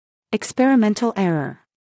Experimental error.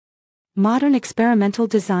 Modern experimental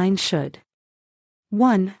design should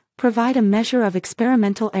 1. Provide a measure of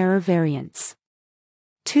experimental error variance.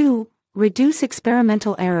 2. Reduce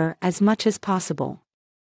experimental error as much as possible.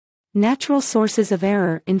 Natural sources of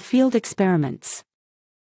error in field experiments.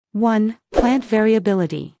 1. Plant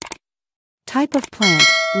variability. Type of plant,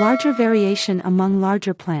 larger variation among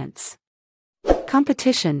larger plants.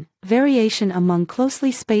 Competition, variation among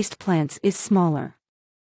closely spaced plants is smaller.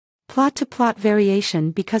 Plot-to-plot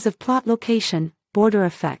variation because of plot location, border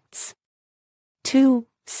effects. 2.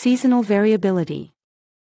 Seasonal variability.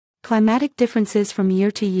 Climatic differences from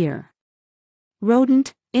year to year.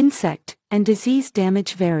 Rodent, insect, and disease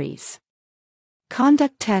damage varies.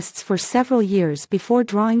 Conduct tests for several years before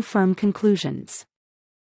drawing firm conclusions.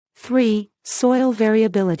 3. Soil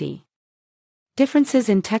variability. Differences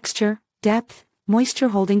in texture, depth, moisture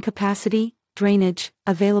holding capacity, drainage,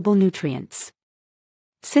 available nutrients.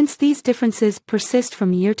 Since these differences persist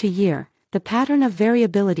from year to year, the pattern of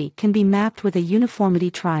variability can be mapped with a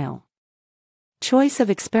uniformity trial. Choice of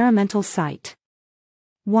experimental site.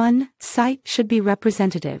 1. Site should be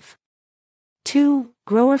representative. 2.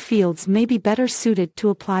 Grower fields may be better suited to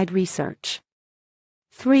applied research.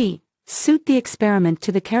 3. Suit the experiment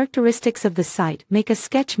to the characteristics of the site. Make a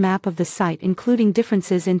sketch map of the site including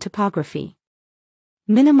differences in topography.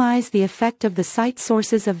 Minimize the effect of the site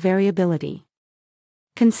sources of variability.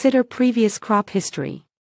 Consider previous crop history.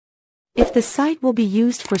 If the site will be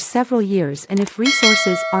used for several years and if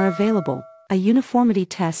resources are available, a uniformity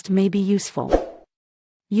test may be useful.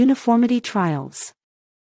 Uniformity trials.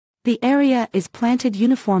 The area is planted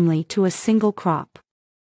uniformly to a single crop.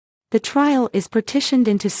 The trial is partitioned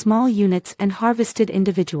into small units and harvested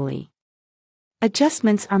individually.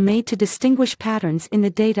 Adjustments are made to distinguish patterns in the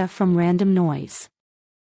data from random noise.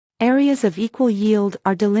 Areas of equal yield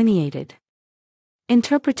are delineated.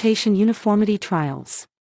 Interpretation uniformity trials.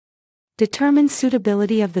 Determine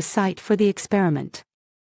suitability of the site for the experiment.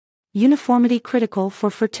 Uniformity critical for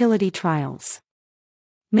fertility trials.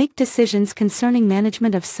 Make decisions concerning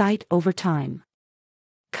management of site over time.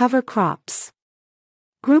 Cover crops.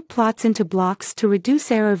 Group plots into blocks to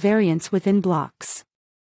reduce error variance within blocks.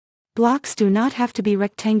 Blocks do not have to be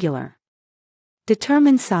rectangular.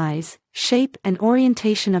 Determine size, shape and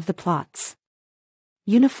orientation of the plots.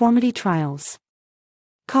 Uniformity trials.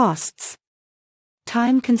 Costs.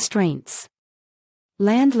 Time constraints.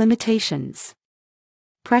 Land limitations.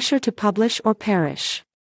 Pressure to publish or perish.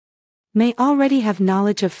 May already have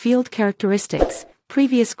knowledge of field characteristics,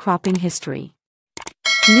 previous cropping history.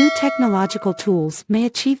 New technological tools may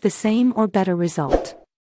achieve the same or better result.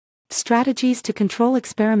 Strategies to control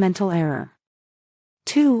experimental error.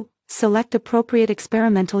 2. Select appropriate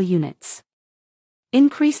experimental units.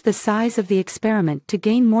 Increase the size of the experiment to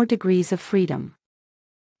gain more degrees of freedom.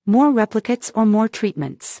 More replicates or more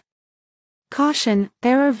treatments. Caution,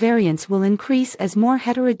 error variance will increase as more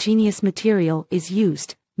heterogeneous material is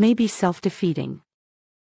used, may be self-defeating.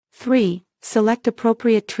 3. Select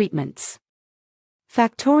appropriate treatments.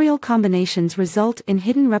 Factorial combinations result in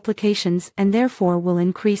hidden replications and therefore will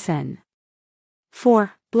increase N.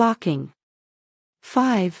 4. Blocking.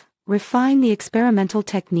 5. Refine the experimental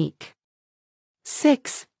technique.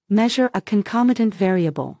 6. Measure a concomitant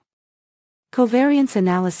variable. Covariance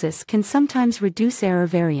analysis can sometimes reduce error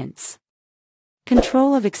variance.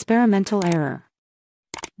 Control of experimental error.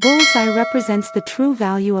 Bullseye represents the true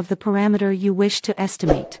value of the parameter you wish to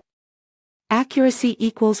estimate. Accuracy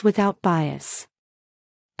equals without bias.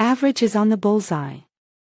 Average is on the bullseye.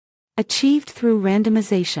 Achieved through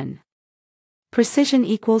randomization. Precision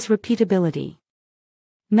equals repeatability.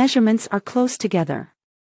 Measurements are close together.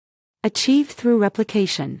 Achieved through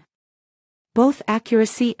replication. Both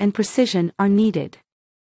accuracy and precision are needed.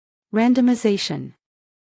 Randomization.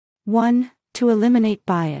 1. To eliminate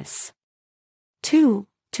bias. 2.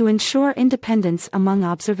 To ensure independence among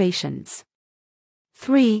observations.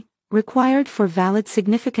 3. Required for valid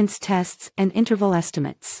significance tests and interval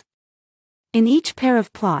estimates. In each pair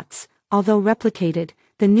of plots, although replicated,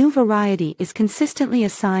 the new variety is consistently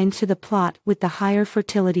assigned to the plot with the higher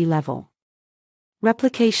fertility level.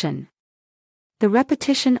 Replication. The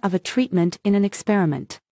repetition of a treatment in an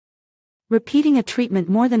experiment. Repeating a treatment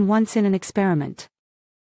more than once in an experiment.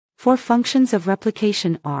 4 functions of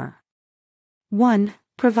replication are: 1.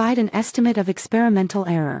 Provide an estimate of experimental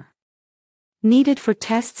error. Needed for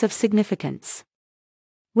tests of significance.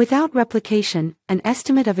 Without replication, an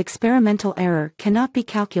estimate of experimental error cannot be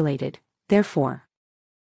calculated, therefore,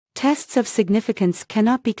 tests of significance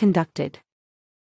cannot be conducted.